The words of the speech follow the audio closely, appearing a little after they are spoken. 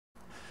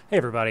Hey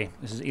everybody,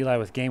 this is Eli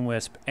with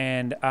GameWisp,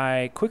 and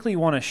I quickly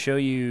want to show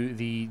you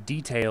the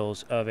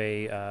details of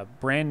a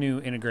brand new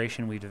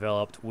integration we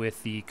developed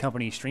with the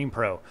company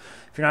StreamPro.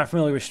 If you're not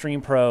familiar with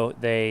StreamPro,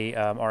 they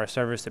are a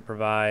service that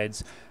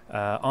provides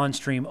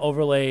on-stream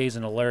overlays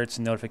and alerts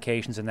and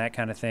notifications and that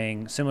kind of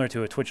thing, similar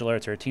to a Twitch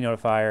Alerts or a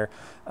T-Notifier.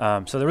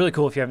 So they're really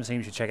cool. If you haven't seen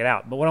them, you should check it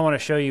out. But what I want to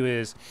show you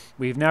is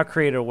we've now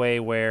created a way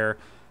where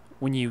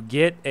when you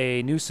get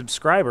a new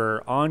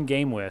subscriber on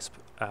GameWisp,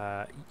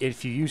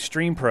 if you use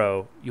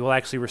StreamPro, you will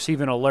actually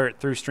receive an alert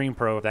through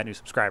StreamPro of that new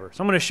subscriber.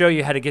 So I'm going to show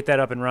you how to get that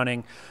up and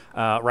running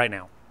right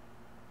now.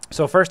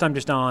 So first I'm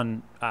just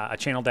on a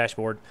channel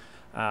dashboard.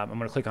 I'm going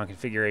to click on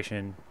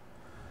configuration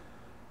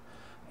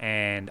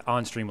and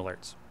on stream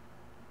alerts.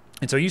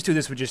 And so used to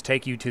this would just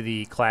take you to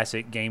the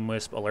classic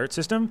GameWisp alert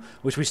system,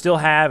 which we still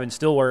have and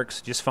still works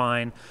just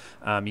fine.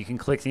 You can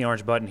click the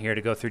orange button here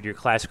to go through to your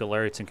classic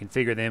alerts and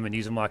configure them and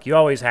use them like you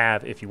always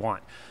have if you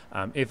want.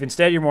 If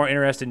instead you're more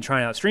interested in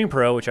trying out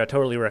StreamPro, which I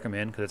totally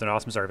recommend because it's an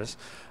awesome service,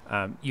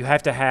 you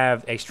have to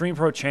have a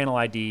StreamPro channel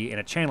ID and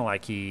a channel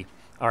key,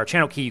 or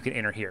channel key you can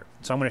enter here.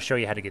 So I'm going to show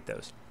you how to get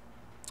those.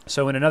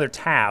 So in another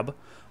tab,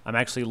 I'm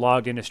actually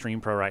logged into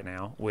StreamPro right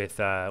now with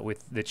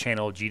the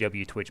channel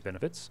GW Twitch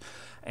benefits,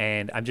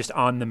 and I'm just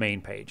on the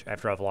main page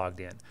after I've logged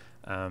in.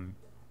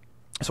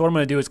 So what I'm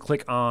going to do is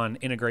click on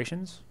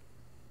integrations,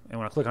 and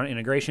when I click on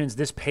integrations,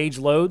 this page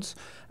loads,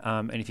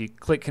 and if you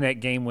click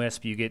Connect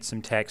GameWisp, you get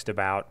some text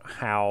about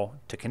how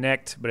to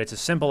connect, but it's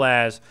as simple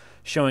as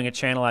showing a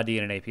channel ID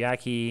and an API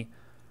key,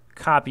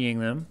 copying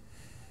them,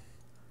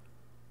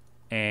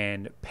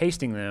 and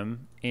pasting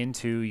them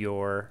into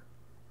your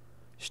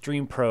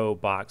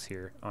StreamPro box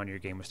here on your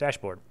GameWisp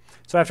dashboard.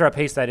 So after I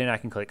paste that in, I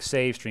can click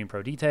Save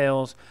StreamPro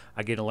Details.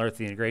 I get an alert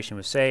the integration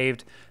was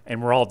saved,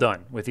 and we're all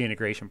done with the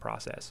integration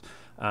process.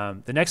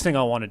 The next thing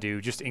I'll want to do,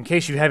 just in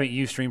case you haven't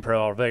used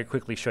StreamPro, I'll very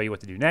quickly show you what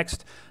to do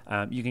next.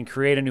 You can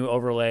create a new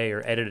overlay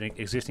or edit an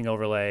existing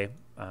overlay.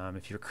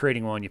 If you're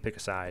creating one, you pick a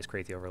size,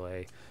 create the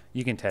overlay.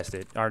 You can test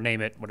it or name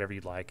it, whatever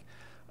you'd like.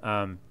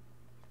 And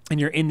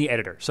you're in the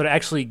editor. So to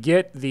actually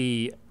get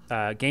the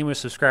GameWisp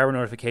subscriber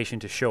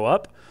notification to show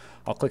up,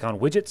 I'll click on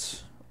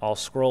Widgets. I'll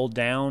scroll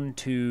down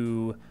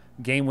to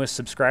GameWisp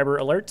Subscriber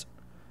Alert.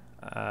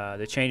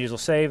 The changes will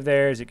save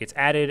there as it gets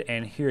added,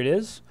 and here it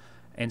is.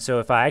 And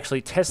so if I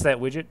actually test that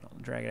widget, I'll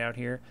drag it out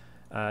here,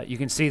 you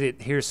can see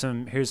that here's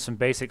some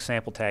basic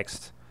sample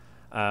text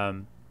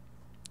from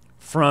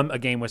a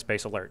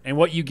GameWisp-based alert. And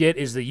what you get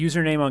is the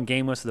username on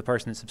GameWisp of the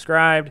person that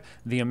subscribed,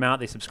 the amount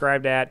they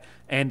subscribed at,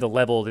 and the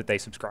level that they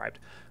subscribed.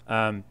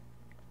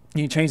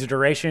 You can change the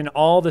duration.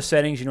 All the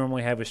settings you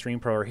normally have with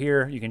StreamPro are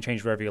here. You can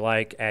change whatever you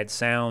like, add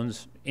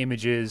sounds,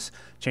 images,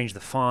 change the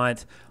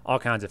font, all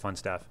kinds of fun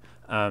stuff.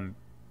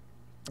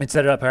 And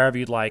set it up however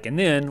you'd like. And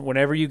then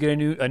whenever you get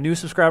a new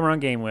subscriber on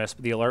GameWisp,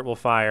 the alert will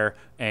fire,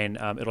 and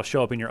it'll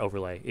show up in your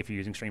overlay if you're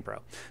using StreamPro.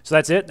 So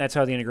that's it. That's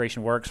how the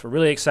integration works. We're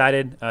really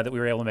excited that we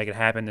were able to make it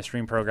happen. The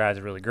StreamPro guys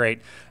are really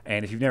great.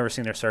 And if you've never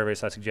seen their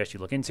service, I suggest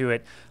you look into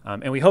it.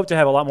 And we hope to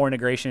have a lot more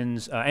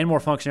integrations and more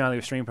functionality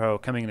with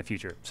StreamPro coming in the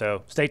future.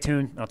 So stay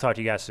tuned. I'll talk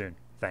to you guys soon.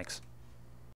 Thanks.